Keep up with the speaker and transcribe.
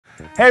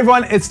Hey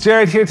everyone, it's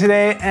Jared here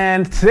today,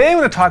 and today I'm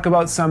going to talk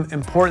about some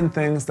important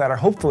things that are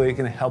hopefully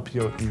going to help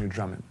you in your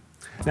drumming.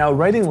 Now,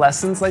 writing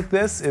lessons like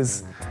this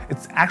it's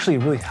actually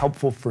really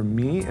helpful for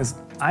me, as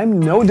I'm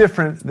no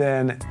different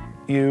than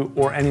you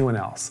or anyone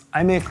else.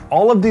 I make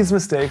all of these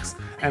mistakes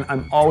and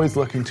I'm always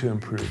looking to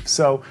improve.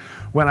 So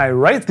when I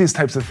write these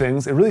types of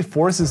things, it really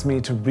forces me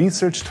to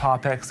research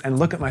topics and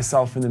look at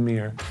myself in the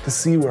mirror to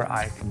see where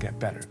I can get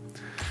better.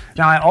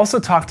 Now, I also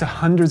talk to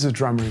hundreds of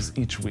drummers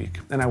each week,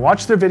 and I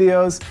watch their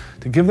videos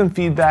to give them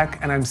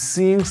feedback, and I'm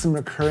seeing some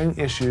recurring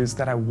issues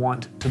that I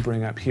want to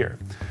bring up here.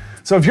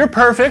 So if you're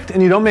perfect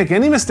and you don't make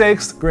any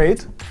mistakes,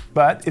 great,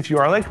 but if you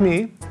are like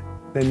me,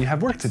 then you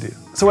have work to do.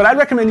 So what I'd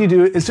recommend you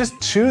do is just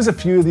choose a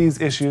few of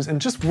these issues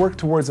and just work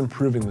towards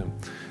improving them.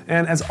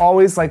 And as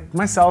always, like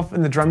myself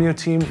and the Drumeo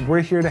team, we're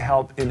here to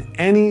help in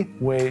any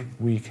way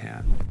we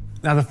can.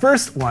 Now, the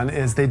first one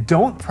is they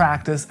don't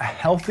practice a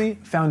healthy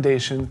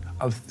foundation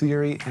of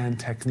theory and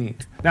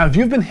technique. Now, if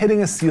you've been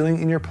hitting a ceiling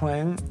in your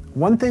playing,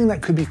 one thing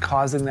that could be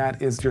causing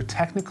that is your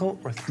technical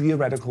or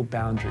theoretical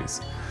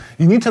boundaries.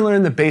 You need to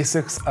learn the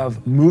basics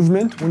of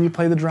movement when you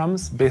play the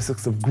drums,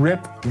 basics of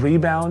grip,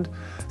 rebound,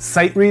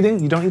 sight reading.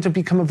 You don't need to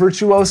become a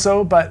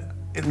virtuoso, but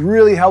it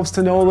really helps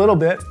to know a little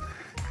bit.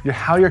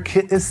 How your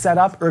kit is set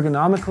up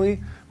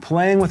ergonomically,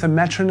 playing with a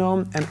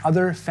metronome, and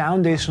other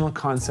foundational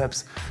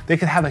concepts, they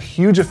can have a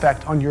huge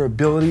effect on your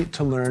ability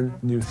to learn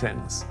new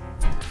things.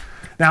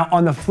 Now,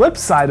 on the flip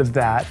side of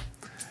that,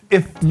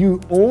 if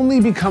you only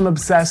become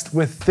obsessed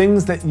with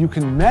things that you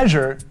can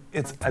measure,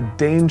 it's a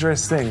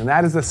dangerous thing, and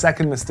that is the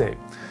second mistake.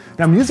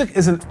 Now, music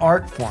is an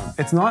art form.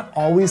 It's not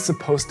always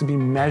supposed to be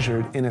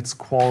measured in its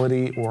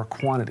quality or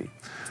quantity.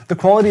 The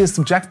quality is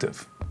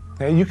subjective.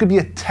 Okay? You could be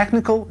a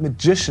technical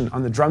magician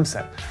on the drum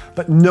set,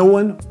 but no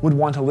one would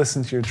want to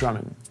listen to your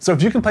drumming. So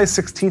if you can play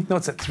 16th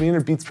notes at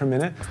 300 beats per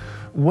minute,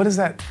 what does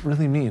that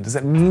really mean? Does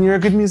that mean you're a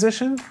good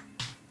musician?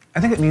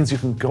 I think it means you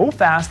can go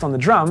fast on the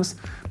drums,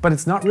 but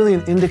it's not really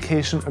an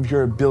indication of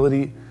your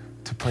ability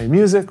to play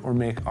music or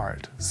make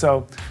art.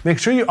 So make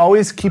sure you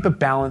always keep a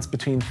balance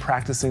between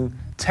practicing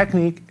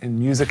technique and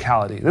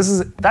musicality.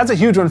 That's a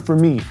huge one for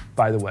me,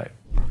 by the way.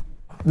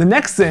 The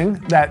next thing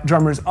that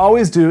drummers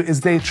always do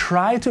is they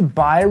try to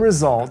buy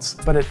results,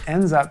 but it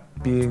ends up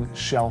being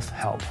shelf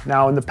help.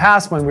 Now, in the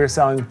past, when we were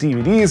selling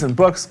DVDs and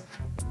books,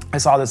 I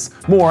saw this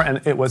more,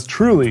 and it was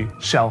truly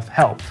shelf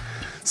help.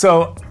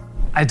 So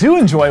I do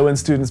enjoy when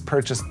students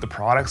purchase the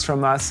products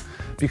from us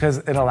because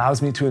it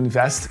allows me to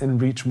invest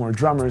and reach more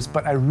drummers,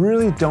 but I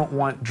really don't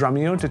want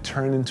Drumeo to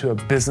turn into a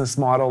business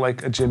model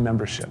like a gym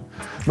membership.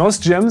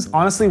 Most gyms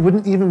honestly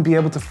wouldn't even be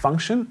able to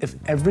function if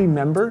every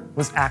member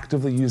was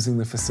actively using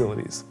the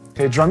facilities.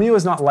 Okay, Drumeo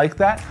is not like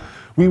that.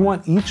 We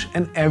want each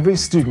and every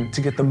student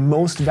to get the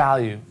most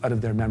value out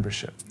of their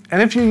membership.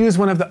 And if you use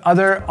one of the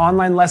other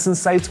online lesson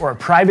sites or a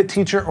private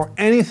teacher or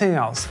anything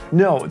else,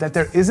 know that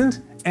there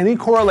isn't any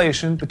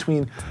correlation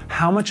between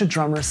how much a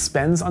drummer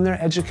spends on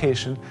their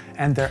education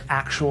and their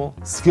actual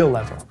skill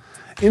level.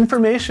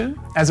 Information,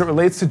 as it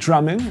relates to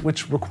drumming,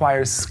 which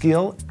requires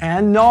skill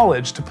and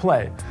knowledge to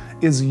play,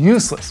 is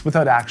useless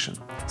without action.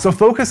 So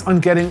focus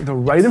on getting the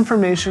right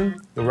information,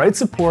 the right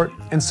support,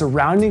 and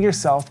surrounding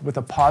yourself with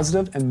a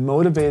positive and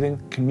motivating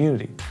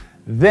community.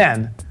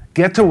 Then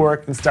get to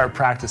work and start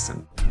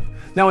practicing.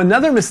 Now,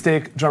 another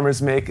mistake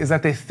drummers make is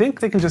that they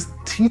think they can just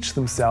teach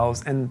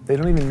themselves and they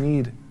don't even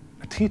need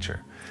a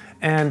teacher.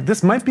 And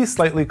this might be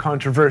slightly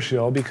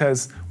controversial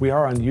because we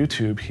are on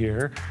YouTube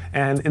here,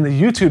 and in the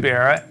YouTube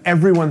era,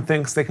 everyone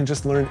thinks they can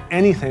just learn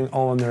anything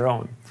all on their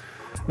own.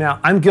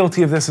 Now, I'm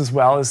guilty of this as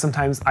well, as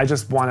sometimes I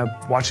just want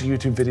to watch a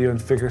YouTube video and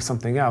figure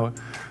something out,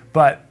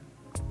 but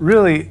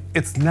really,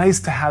 it's nice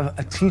to have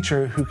a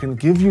teacher who can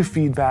give you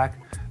feedback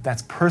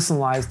that's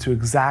personalized to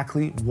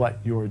exactly what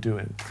you're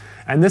doing.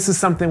 And this is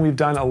something we've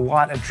done a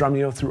lot at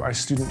Drumeo through our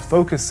student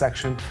focus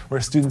section,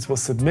 where students will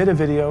submit a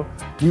video,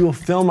 we will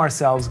film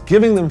ourselves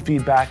giving them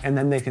feedback, and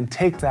then they can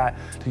take that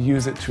to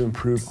use it to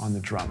improve on the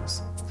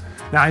drums.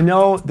 Now, I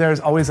know there's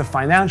always a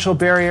financial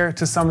barrier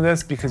to some of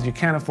this because you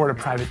can't afford a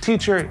private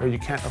teacher or you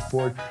can't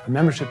afford a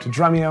membership to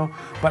Drumeo,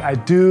 but I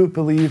do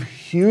believe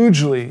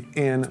hugely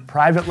in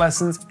private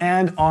lessons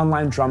and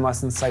online drum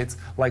lesson sites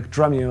like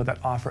Drumeo that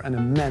offer an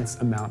immense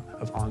amount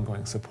of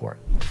ongoing support.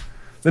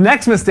 The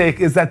next mistake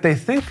is that they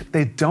think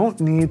they don't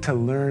need to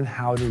learn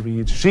how to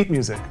read sheet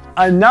music.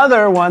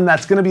 Another one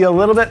that's going to be a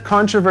little bit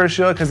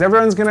controversial because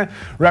everyone's going to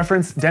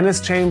reference Dennis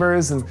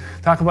Chambers and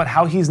talk about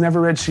how he's never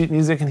read sheet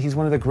music and he's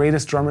one of the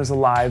greatest drummers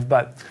alive,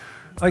 but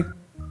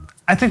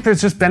I think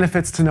there's just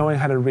benefits to knowing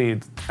how to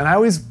read. And I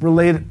always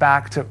relate it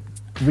back to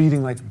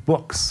reading like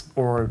books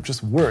or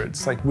just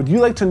words. Like, would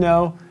you like to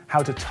know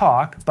how to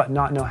talk but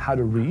not know how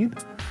to read?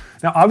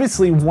 Now,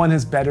 obviously one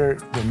is better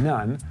than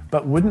none,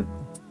 but wouldn't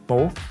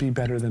both be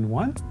better than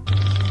one?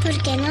 ¿Por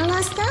qué no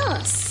los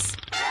dos?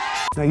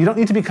 Now, you don't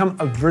need to become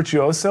a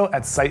virtuoso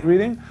at sight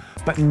reading,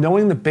 but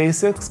knowing the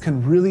basics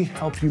can really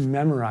help you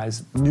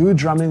memorize new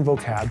drumming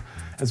vocab,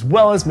 as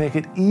well as make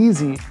it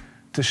easy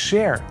to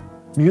share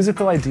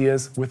musical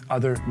ideas with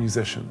other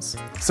musicians.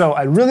 So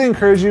I really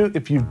encourage you,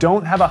 if you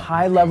don't have a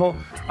high level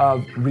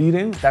of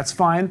reading, that's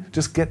fine.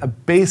 Just get a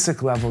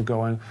basic level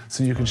going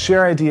so you can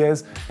share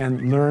ideas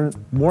and learn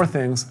more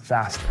things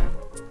faster.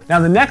 Now,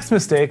 the next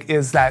mistake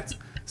is that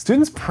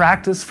students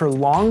practice for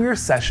longer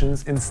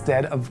sessions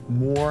instead of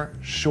more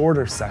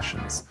shorter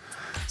sessions.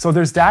 So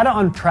there's data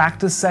on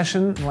practice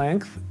session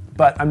length,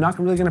 but I'm not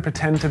really going to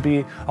pretend to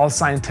be all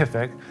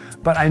scientific,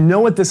 but I know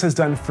what this has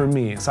done for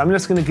me. So I'm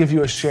just going to give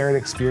you a shared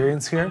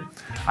experience here.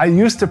 I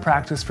used to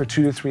practice for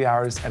 2 to 3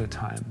 hours at a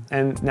time.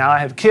 And now I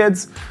have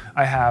kids,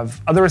 I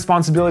have other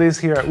responsibilities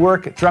here at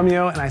work, at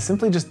Drumeo, and I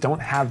simply just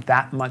don't have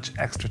that much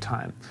extra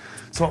time.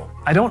 So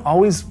I don't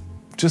always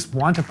just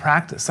want to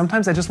practice.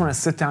 Sometimes I just want to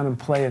sit down and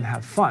play and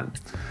have fun.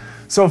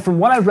 So from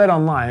what I've read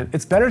online,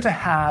 it's better to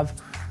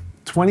have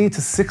 20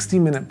 to 60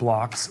 minute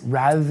blocks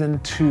rather than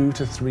 2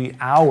 to 3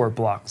 hour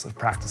blocks of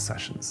practice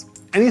sessions.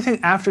 Anything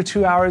after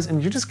 2 hours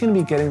and you're just going to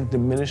be getting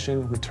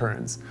diminishing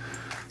returns.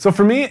 So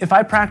for me, if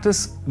I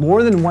practice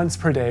more than once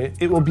per day,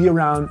 it will be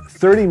around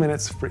 30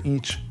 minutes for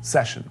each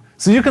session.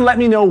 So you can let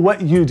me know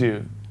what you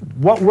do.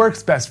 What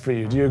works best for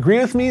you? Do you agree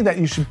with me that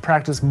you should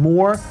practice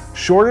more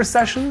shorter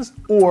sessions,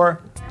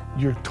 or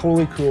you're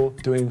totally cool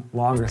doing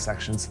longer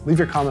sections? Leave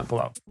your comment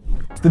below.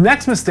 The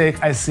next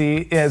mistake I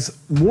see is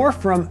more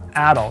from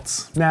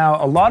adults.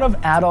 Now, a lot of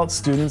adult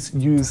students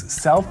use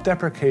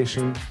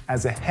self-deprecation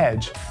as a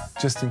hedge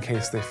just in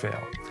case they fail.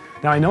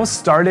 Now, I know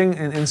starting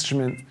an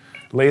instrument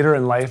later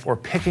in life or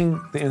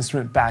picking the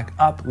instrument back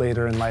up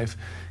later in life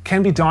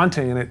can be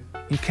daunting, and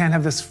you can't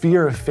have this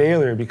fear of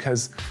failure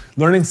because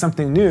learning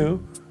something new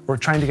or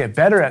trying to get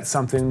better at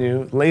something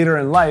new later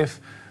in life,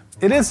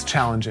 it is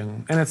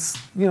challenging. And it's,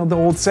 the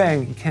old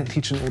saying, you can't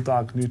teach an old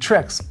dog new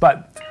tricks,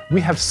 but we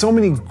have so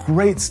many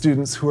great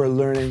students who are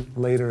learning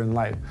later in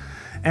life.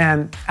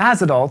 And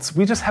as adults,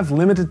 we just have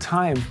limited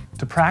time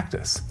to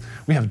practice.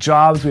 We have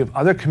jobs, we have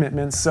other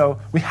commitments, so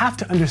we have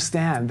to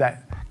understand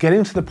that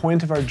getting to the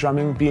point of our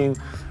drumming being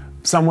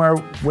somewhere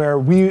where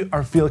we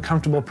feel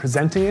comfortable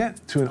presenting it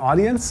to an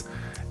audience,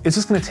 it's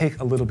just going to take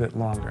a little bit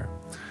longer.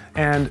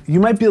 And you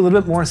might be a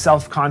little bit more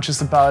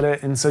self-conscious about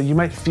it, and so you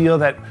might feel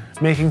that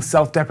making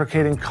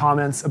self-deprecating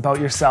comments about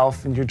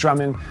yourself and your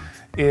drumming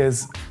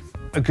is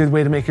a good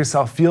way to make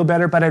yourself feel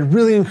better, but I'd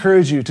really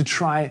encourage you to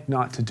try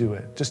not to do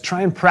it. Just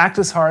try and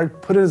practice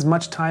hard, put in as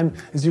much time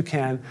as you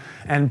can,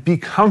 and be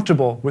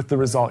comfortable with the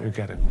result you're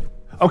getting.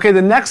 Okay,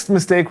 the next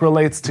mistake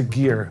relates to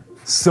gear.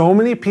 So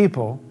many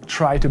people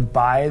try to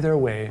buy their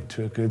way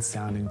to a good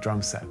sounding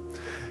drum set.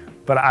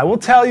 But I will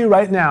tell you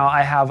right now,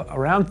 I have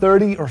around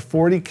 30 or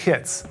 40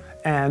 kits,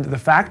 and the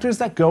factors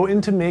that go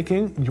into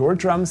making your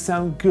drums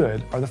sound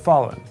good are the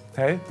following,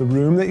 okay? The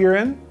room that you're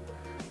in,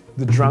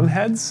 the drum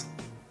heads,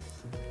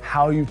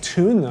 how you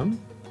tune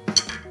them,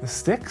 the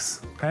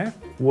sticks, okay?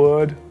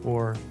 Wood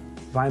or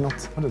vinyl,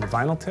 what is it,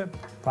 vinyl tip,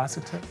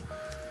 plastic tip?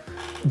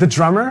 The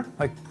drummer,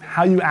 like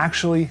how you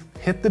actually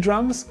hit the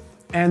drums,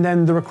 and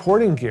then the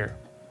recording gear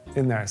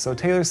in there. So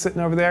Taylor's sitting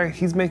over there,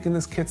 he's making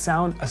this kit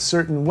sound a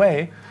certain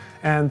way,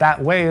 and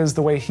that way is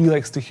the way he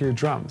likes to hear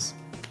drums.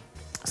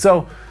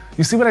 So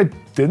you see what I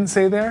didn't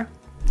say there?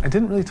 I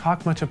didn't really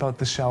talk much about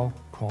the shell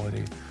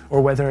quality, or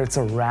whether it's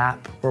a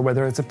wrap, or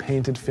whether it's a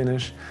painted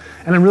finish.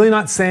 And I'm really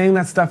not saying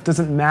that stuff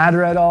doesn't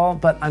matter at all,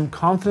 but I'm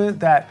confident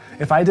that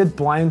if I did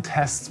blind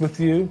tests with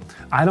you,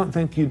 I don't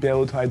think you'd be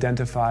able to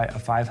identify a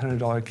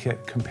 $500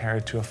 kit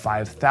compared to a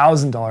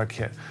 $5,000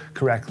 kit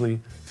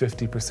correctly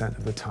 50%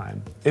 of the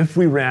time, if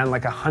we ran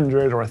like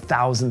 100 or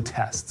 1,000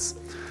 tests.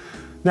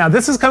 Now,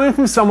 this is coming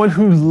from someone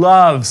who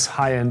loves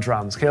high-end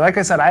drums. Okay, like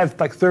I said, I have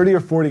like 30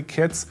 or 40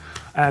 kits,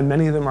 and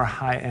many of them are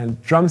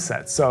high-end drum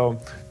sets. So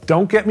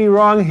don't get me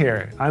wrong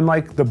here. I'm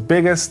like the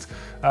biggest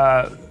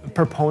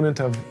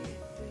proponent of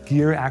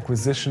gear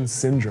acquisition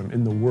syndrome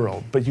in the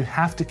world, but you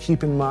have to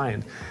keep in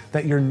mind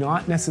that you're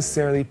not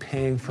necessarily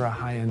paying for a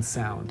high-end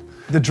sound.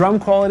 The drum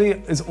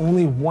quality is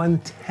only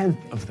 1/10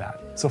 of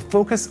that. So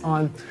focus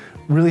on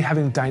really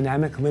having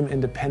dynamic limb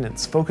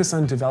independence. Focus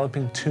on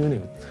developing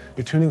tuning,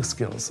 your tuning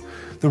skills.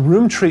 The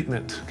room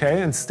treatment,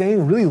 okay, and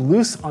staying really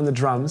loose on the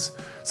drums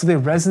so they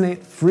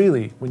resonate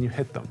freely when you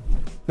hit them.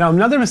 Now,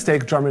 another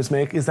mistake drummers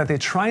make is that they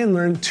try and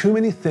learn too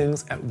many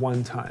things at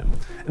one time.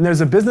 And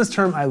there's a business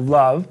term I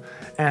love,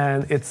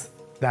 and it's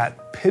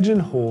that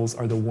pigeonholes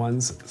are the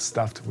ones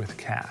stuffed with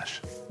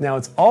cash. Now,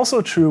 it's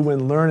also true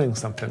when learning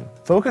something.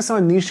 Focus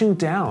on niching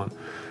down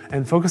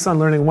and focus on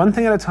learning one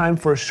thing at a time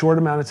for a short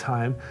amount of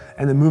time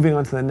and then moving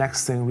on to the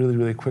next thing really,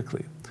 really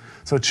quickly.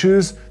 So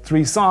choose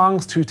 3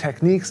 songs, 2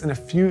 techniques, and a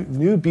few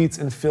new beats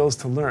and fills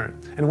to learn.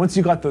 And once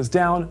you got those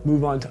down,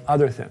 move on to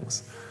other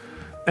things.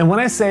 And when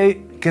I say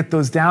get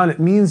those down, it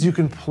means you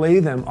can play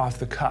them off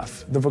the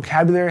cuff. The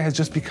vocabulary has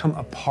just become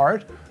a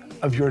part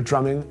of your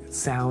drumming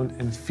sound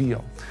and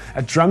feel.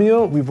 At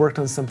Drumeo, we've worked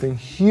on something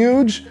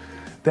huge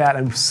that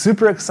I'm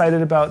super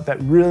excited about that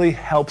really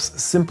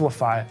helps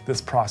simplify this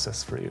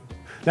process for you.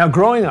 Now,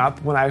 growing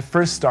up, when I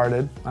first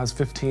started, I was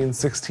 15,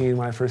 16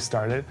 when I first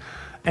started,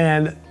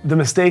 and the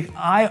mistake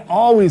I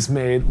always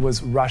made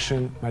was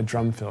rushing my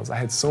drum fills. I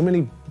had so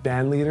many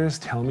band leaders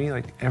tell me,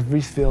 like,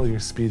 every fill you're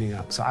speeding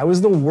up. So I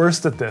was the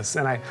worst at this,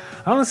 and I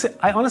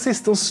honestly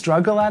still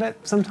struggle at it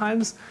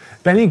sometimes.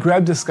 Benny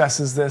Greb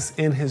discusses this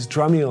in his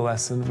Drumeo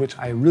lesson, which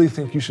I really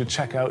think you should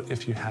check out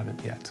if you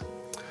haven't yet.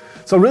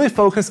 So really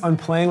focus on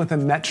playing with a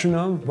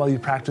metronome while you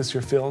practice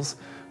your fills.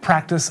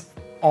 Practice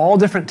all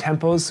different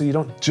tempos so you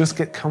don't just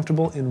get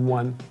comfortable in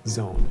one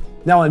zone.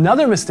 Now,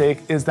 another mistake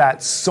is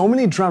that so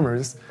many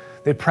drummers,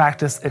 they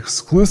practice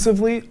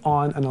exclusively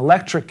on an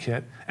electric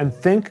kit and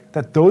think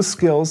that those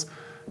skills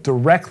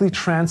directly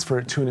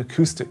transfer to an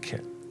acoustic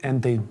kit,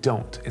 and they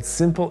don't. It's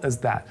simple as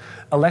that.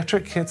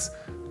 Electric kits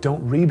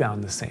don't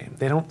rebound the same.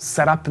 They don't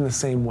set up in the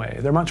same way.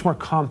 They're much more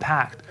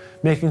compact,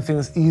 making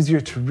things easier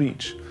to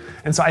reach.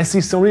 And so I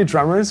see so many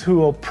drummers who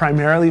will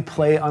primarily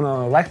play on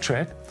an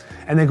electric,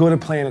 and they go to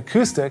play an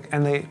acoustic,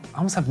 and they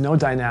almost have no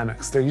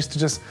dynamics. They're used to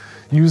just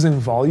using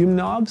volume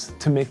knobs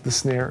to make the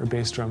snare or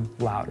bass drum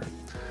louder.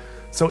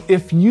 So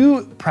if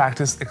you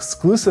practice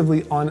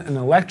exclusively on an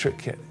electric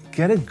kit,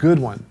 get a good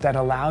one that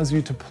allows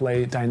you to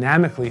play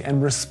dynamically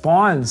and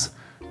responds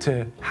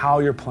to how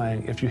you're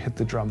playing if you hit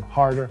the drum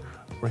harder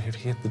or if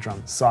you hit the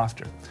drum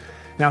softer.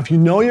 Now, if you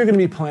know you're going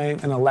to be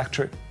playing an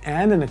electric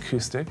and an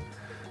acoustic,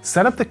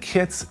 set up the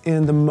kits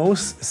in the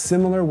most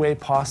similar way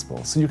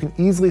possible so you can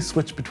easily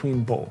switch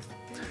between both.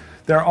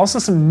 There are also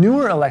some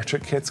newer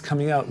electric kits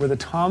coming out where the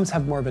toms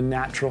have more of a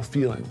natural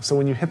feeling. So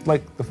when you hit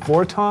like the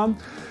 4 tom,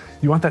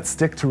 you want that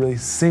stick to really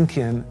sink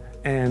in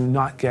and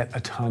not get a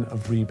ton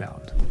of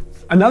rebound.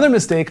 Another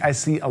mistake I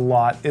see a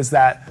lot is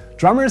that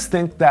drummers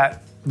think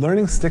that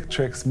learning stick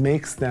tricks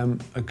makes them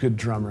a good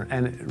drummer,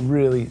 and it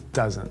really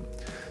doesn't.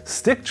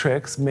 Stick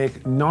tricks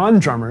make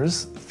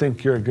non-drummers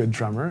think you're a good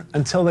drummer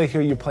until they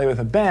hear you play with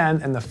a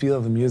band and the feel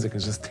of the music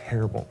is just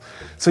terrible.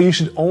 So you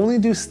should only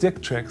do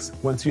stick tricks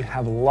once you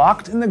have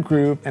locked in the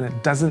groove and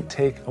it doesn't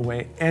take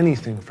away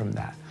anything from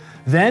that.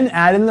 Then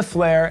add in the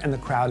flair and the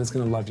crowd is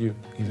going to love you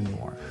even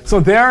more. So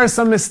there are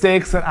some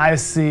mistakes that I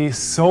see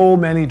so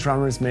many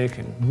drummers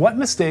making. What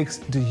mistakes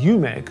do you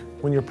make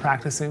when you're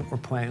practicing or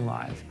playing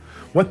live?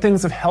 What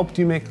things have helped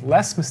you make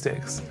less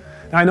mistakes?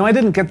 Now, I know I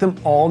didn't get them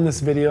all in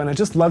this video, and I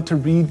just love to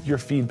read your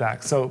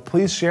feedback. So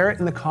please share it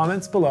in the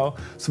comments below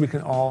so we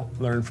can all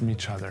learn from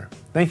each other.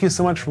 Thank you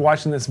so much for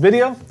watching this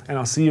video, and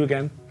I'll see you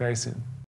again very soon.